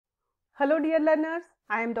Hello dear learners,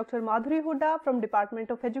 I am Dr. Madhuri Hooda from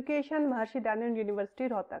Department of Education, Maharishi Dayanath University,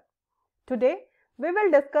 Rohtak. Today, we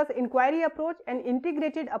will discuss inquiry approach and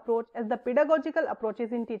integrated approach as the pedagogical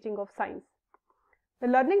approaches in teaching of science. The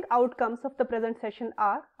learning outcomes of the present session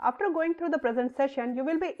are, after going through the present session, you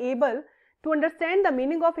will be able to understand the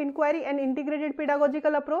meaning of inquiry and integrated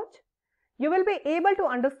pedagogical approach. You will be able to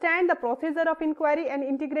understand the procedure of inquiry and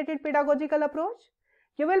integrated pedagogical approach.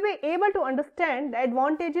 You will be able to understand the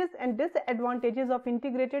advantages and disadvantages of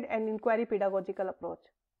integrated and inquiry pedagogical approach.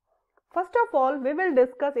 First of all, we will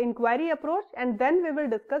discuss inquiry approach and then we will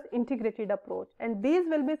discuss integrated approach, and these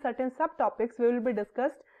will be certain subtopics we will be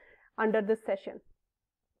discussed under this session.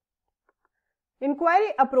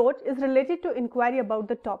 Inquiry approach is related to inquiry about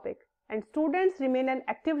the topic, and students remain an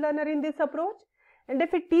active learner in this approach, and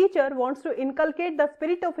if a teacher wants to inculcate the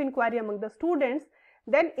spirit of inquiry among the students,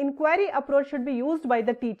 then inquiry approach should be used by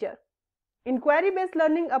the teacher. Inquiry-based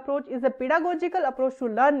learning approach is a pedagogical approach to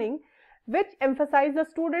learning which emphasizes the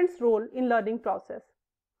student's role in learning process.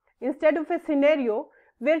 Instead of a scenario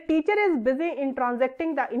where teacher is busy in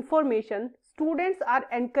transacting the information, students are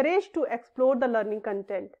encouraged to explore the learning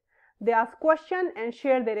content. They ask questions and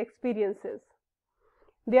share their experiences.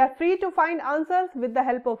 They are free to find answers with the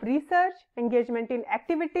help of research, engagement in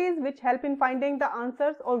activities which help in finding the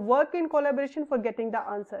answers, or work in collaboration for getting the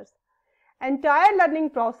answers. Entire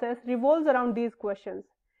learning process revolves around these questions.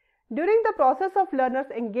 During the process of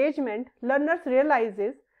learners' engagement, learners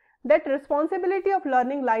realizes that responsibility of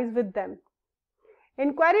learning lies with them.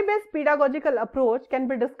 Inquiry-based pedagogical approach can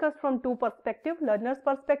be discussed from two perspectives, learner's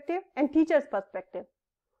perspective and teacher's perspective.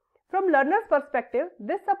 From learner's perspective,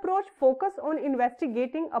 this approach focuses on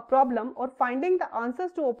investigating a problem or finding the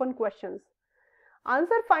answers to open questions.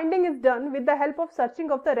 Answer finding is done with the help of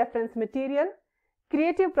searching of the reference material,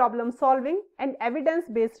 creative problem solving, and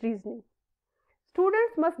evidence-based reasoning.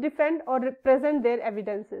 Students must defend or present their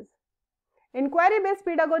evidences. Inquiry-based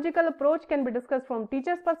pedagogical approach can be discussed from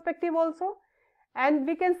teacher's perspective also, and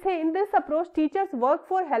we can say in this approach, teachers work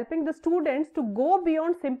for helping the students to go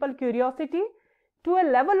beyond simple curiosity to a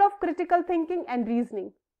level of critical thinking and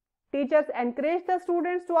reasoning. Teachers encourage the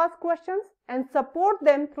students to ask questions and support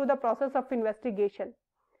them through the process of investigation.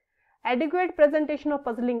 Adequate presentation of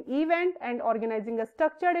puzzling event and organizing a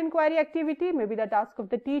structured inquiry activity may be the task of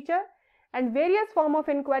the teacher, and various forms of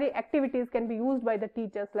inquiry activities can be used by the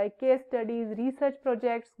teachers like case studies, research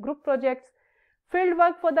projects, group projects, field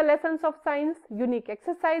work for the lessons of science, unique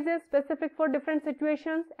exercises specific for different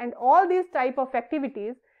situations, and all these type of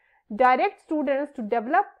activities direct students to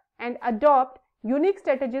develop and adopt unique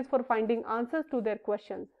strategies for finding answers to their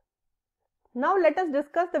questions. Now let us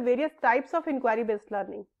discuss the various types of inquiry-based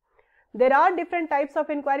learning. There are different types of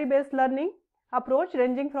inquiry-based learning approach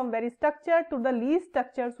ranging from very structured to the least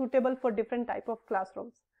structured suitable for different type of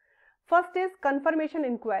classrooms. First is confirmation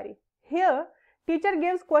inquiry. Here, teacher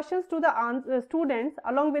gives questions to the students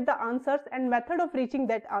along with the answers and method of reaching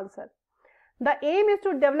that answer. The aim is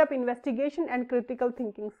to develop investigation and critical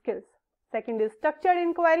thinking skills. Second is structured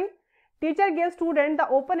inquiry. Teacher gives students the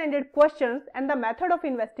open-ended questions and the method of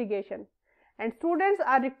investigation, and students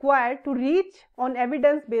are required to reach on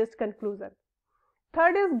evidence-based conclusion.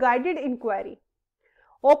 Third is guided inquiry.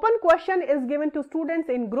 Open question is given to students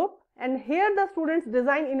in group, and here the students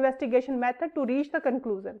design investigation method to reach the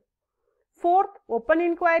conclusion. Fourth, open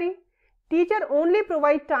inquiry. Teacher only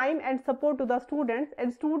provide time and support to the students,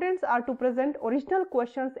 and students are to present original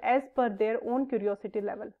questions as per their own curiosity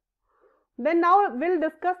level. Then now we'll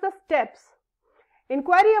discuss the steps.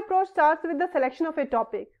 Inquiry approach starts with the selection of a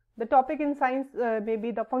topic. The topic in science may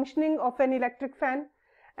be the functioning of an electric fan,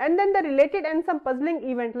 and then the related and some puzzling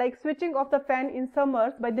event like switching of the fan in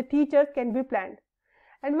summers by the teachers can be planned.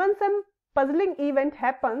 And once some puzzling event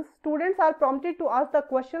happens, students are prompted to ask the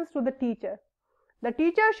questions to the teacher. The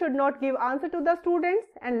teacher should not give answer to the students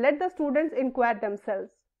and let the students inquire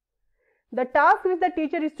themselves. The task which the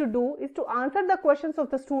teacher is to do is to answer the questions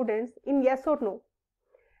of the students in yes or no.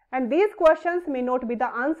 And these questions may not be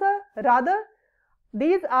the answer, rather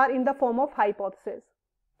these are in the form of hypothesis.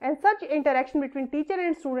 And such interaction between teacher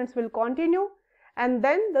and students will continue, and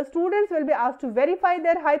then the students will be asked to verify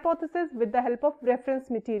their hypothesis with the help of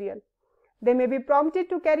reference material. They may be prompted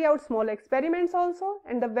to carry out small experiments also,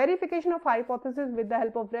 and the verification of hypothesis with the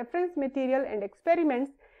help of reference material and experiments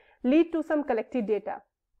lead to some collected data.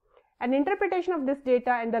 An interpretation of this data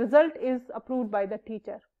and the result is approved by the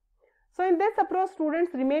teacher. So in this approach,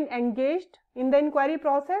 students remain engaged in the inquiry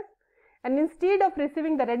process, and instead of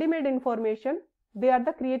receiving the ready-made information, they are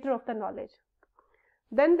the creator of the knowledge.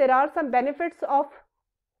 Then there are some benefits of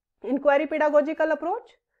inquiry pedagogical approach.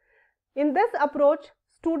 In this approach,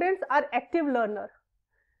 students are active learners.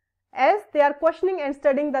 As they are questioning and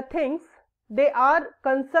studying the things, they are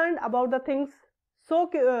concerned about the things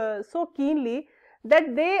so keenly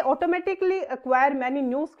that they automatically acquire many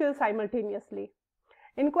new skills simultaneously.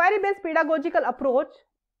 Inquiry-based pedagogical approach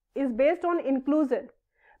is based on inclusion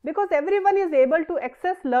because everyone is able to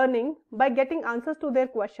access learning by getting answers to their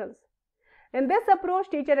questions. In this approach,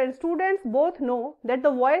 teacher and students both know that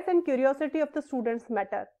the voice and curiosity of the students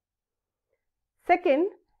matter. Second,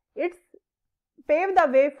 it's paved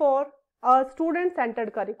the way for a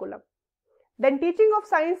student-centered curriculum. Then teaching of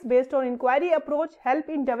science based on inquiry approach help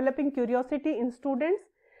in developing curiosity in students,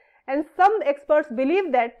 and some experts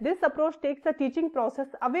believe that this approach takes the teaching process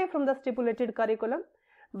away from the stipulated curriculum,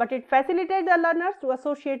 but it facilitates the learners to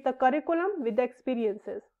associate the curriculum with the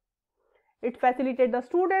experiences. It facilitates the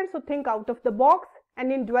students to think out of the box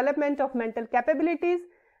and in development of mental capabilities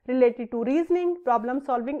related to reasoning, problem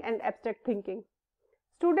solving and abstract thinking.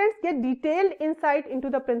 Students get detailed insight into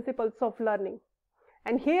the principles of learning,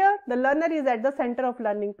 and here the learner is at the center of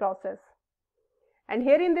learning process. And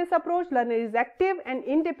here in this approach, learner is active and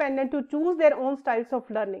independent to choose their own styles of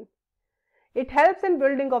learning. It helps in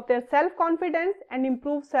building of their self-confidence and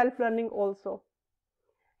improves self-learning also.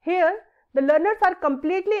 Here, the learners are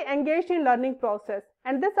completely engaged in learning process,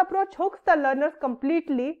 and this approach hooks the learners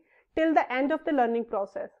completely till the end of the learning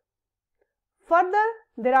process. Further,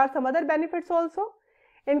 there are some other benefits also.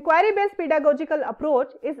 Inquiry-based pedagogical approach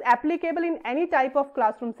is applicable in any type of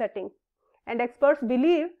classroom setting, and experts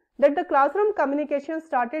believe that the classroom communication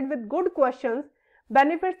started with good questions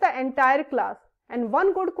benefits the entire class, and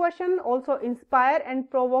one good question also inspires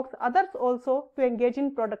and provokes others also to engage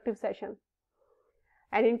in productive session.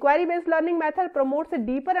 An inquiry-based learning method promotes a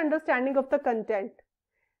deeper understanding of the content,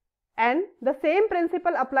 and the same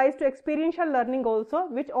principle applies to experiential learning also,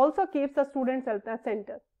 which also keeps the students at the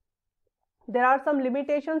center. There are some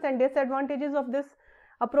limitations and disadvantages of this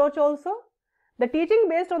approach also. The teaching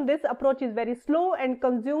based on this approach is very slow and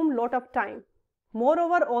consumes lot of time.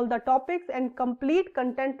 Moreover, all the topics and complete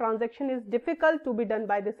content transaction is difficult to be done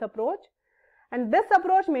by this approach, and this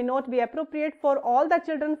approach may not be appropriate for all the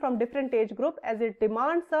children from different age group as it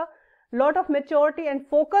demands a lot of maturity and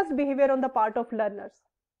focused behavior on the part of learners.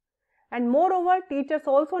 And moreover, teachers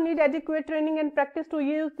also need adequate training and practice to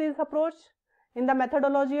use this approach in the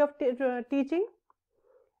methodology of teaching.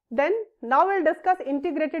 Then now we'll discuss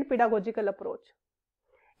integrated pedagogical approach.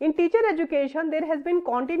 In teacher education, there has been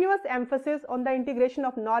continuous emphasis on the integration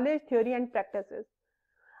of knowledge, theory and practices.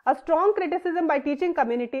 A strong criticism by teaching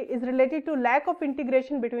community is related to lack of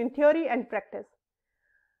integration between theory and practice.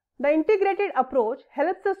 The integrated approach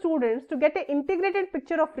helps the students to get an integrated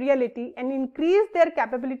picture of reality and increase their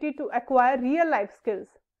capability to acquire real life skills.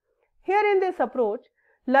 Here in this approach,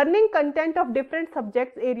 learning content of different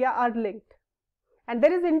subjects area are linked, and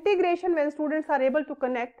there is integration when students are able to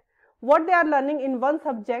connect what they are learning in one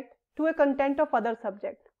subject to a content of other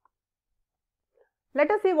subject.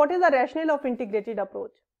 Let us see what is the rationale of integrated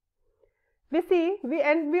approach.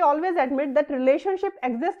 We always admit that relationship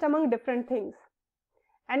exists among different things.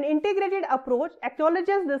 An integrated approach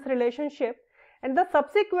acknowledges this relationship, and the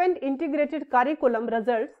subsequent integrated curriculum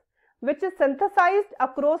results, which is synthesized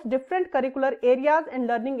across different curricular areas and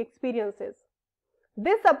learning experiences.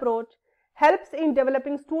 This approach helps in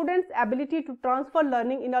developing students' ability to transfer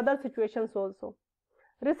learning in other situations also.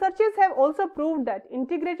 Researchers have also proved that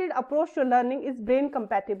integrated approach to learning is brain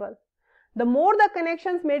compatible. The more the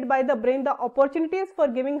connections made by the brain, the opportunities for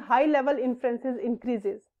giving high-level inferences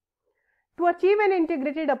increases. To achieve an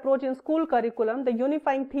integrated approach in school curriculum, the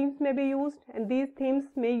unifying themes may be used, and these themes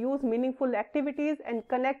may use meaningful activities and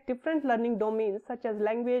connect different learning domains such as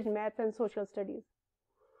language, maths and social studies.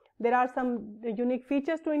 There are some unique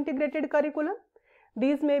features to integrated curriculum.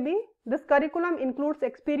 These may be: this curriculum includes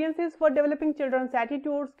experiences for developing children's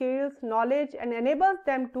attitudes, skills, knowledge and enables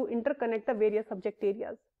them to interconnect the various subject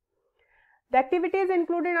areas. The activities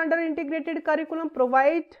included under integrated curriculum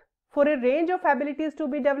provide for a range of abilities to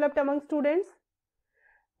be developed among students.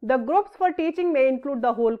 The groups for teaching may include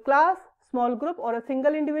the whole class, small group or a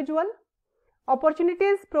single individual.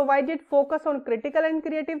 Opportunities provided focus on critical and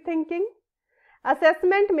creative thinking.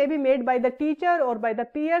 Assessment may be made by the teacher or by the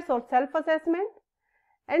peers or self-assessment,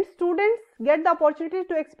 and students get the opportunity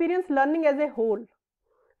to experience learning as a whole.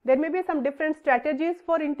 There may be some different strategies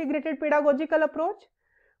for integrated pedagogical approach.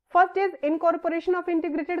 First is incorporation of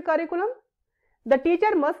integrated curriculum. The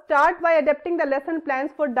teacher must start by adapting the lesson plans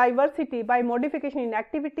for diversity by modification in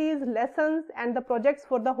activities, lessons and the projects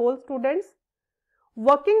for the whole students.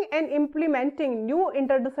 Working and implementing new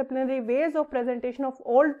interdisciplinary ways of presentation of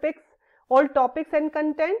old topics and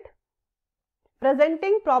content.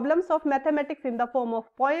 presenting problems of mathematics in the form of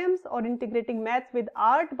poems, or integrating maths with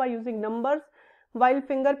art by using numbers while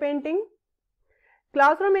finger painting.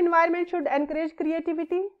 Classroom environment should encourage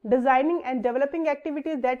creativity, designing and developing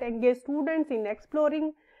activities that engage students in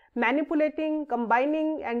exploring, manipulating,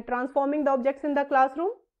 combining and transforming the objects in the classroom.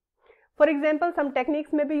 For example, some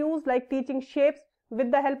techniques may be used like teaching shapes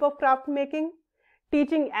with the help of craft making,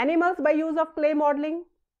 teaching animals by use of clay modeling.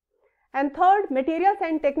 And third, materials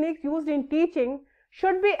and techniques used in teaching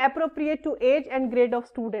should be appropriate to age and grade of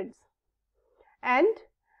students. And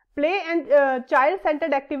play and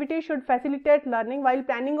child-centered activities should facilitate learning, while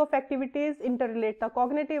planning of activities interrelate the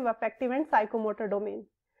cognitive, affective and psychomotor domain.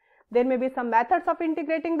 There may be some methods of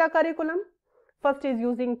integrating the curriculum. First is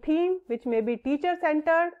using theme, which may be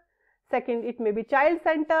teacher-centered. Second, it may be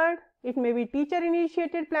child-centered. It may be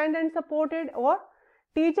teacher-initiated, planned and supported, or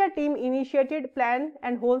teacher team initiated, planned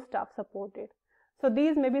and whole staff supported. So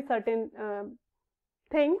these may be certain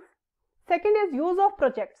things. Second is use of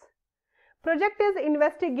projects. Project is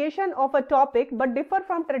investigation of a topic but differ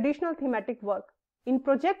from traditional thematic work. In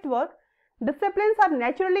project work, disciplines are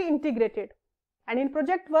naturally integrated, and in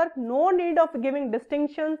project work, no need of giving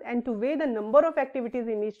distinctions and to weigh the number of activities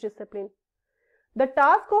in each discipline. The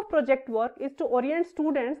task of project work is to orient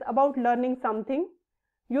students about learning something,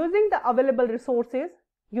 using the available resources,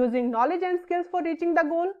 using knowledge and skills for reaching the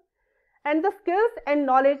goal, and the skills and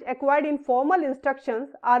knowledge acquired in formal instructions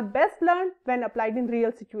are best learned when applied in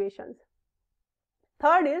real situations.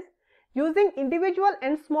 Third is using individual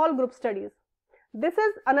and small group studies. This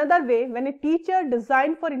is another way when a teacher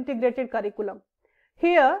designed for integrated curriculum.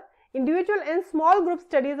 Here, individual and small group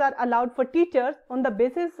studies are allowed for teachers on the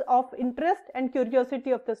basis of interest and curiosity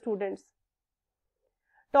of the students.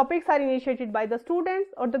 Topics are initiated by the students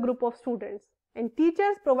or the group of students, and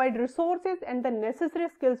teachers provide resources and the necessary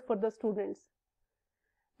skills for the students.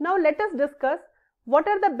 Now let us discuss what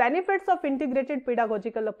are the benefits of integrated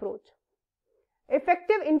pedagogical approach.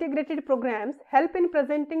 Effective integrated programs help in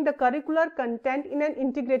presenting the curricular content in an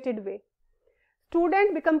integrated way.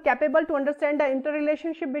 Students become capable to understand the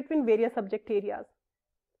interrelationship between various subject areas.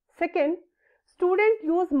 Second, students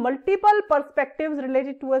use multiple perspectives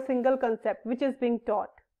related to a single concept which is being taught,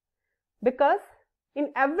 because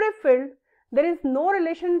in every field there is no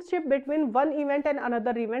relationship between one event and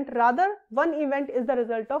another event. Rather, one event is the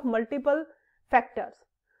result of multiple factors.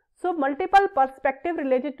 So, multiple perspective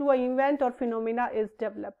related to an event or phenomena is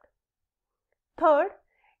developed. Third,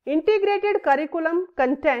 integrated curriculum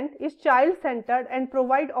content is child-centered and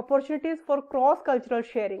provide opportunities for cross-cultural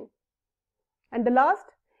sharing. And the last,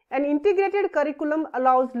 an integrated curriculum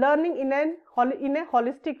allows learning in a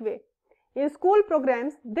holistic way. In school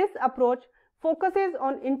programs, this approach focuses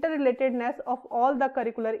on interrelatedness of all the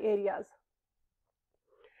curricular areas.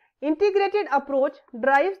 Integrated approach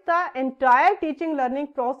drives the entire teaching learning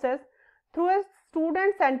process through a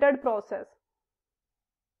student-centered process.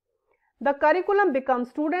 The curriculum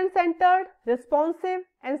becomes student-centered, responsive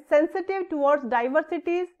and sensitive towards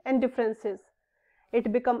diversities and differences.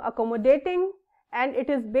 It becomes accommodating and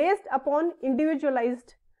it is based upon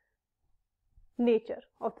individualized nature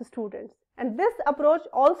of the students. And this approach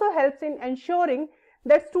also helps in ensuring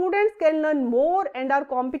that students can learn more and are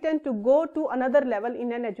competent to go to another level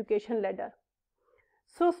in an education ladder.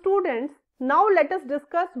 So students, now let us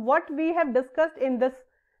discuss what we have discussed in this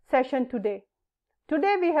session today.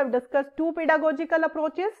 Today we have discussed two pedagogical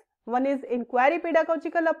approaches. One is inquiry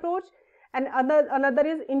pedagogical approach and another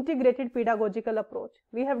is integrated pedagogical approach.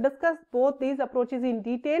 We have discussed both these approaches in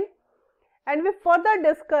detail, and we further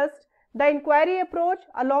discussed the inquiry approach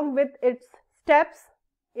along with its steps,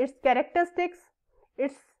 its characteristics,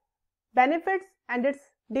 its benefits and its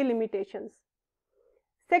delimitations.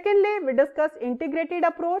 Secondly, we discussed integrated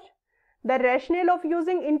approach, the rationale of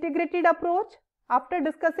using integrated approach. After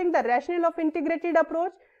discussing the rationale of integrated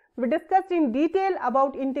approach, we discussed in detail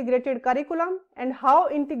about integrated curriculum and how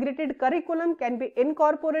integrated curriculum can be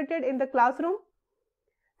incorporated in the classroom.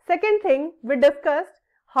 Second thing, we discussed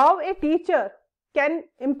how a teacher can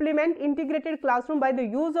implement integrated classroom by the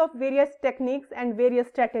use of various techniques and various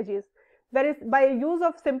strategies. Whereas by use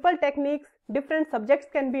of simple techniques, different subjects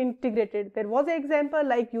can be integrated. There was an example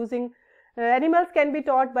like using animals can be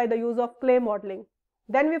taught by the use of clay modeling.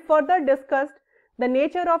 Then we further discussed the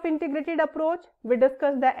nature of integrated approach. We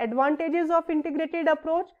discussed the advantages of integrated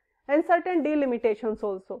approach and certain delimitations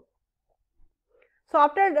also. So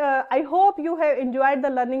after, I hope you have enjoyed the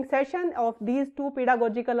learning session of these two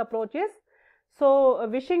pedagogical approaches. So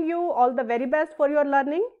wishing you all the very best for your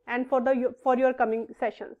learning and for your coming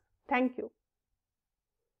sessions. Thank you.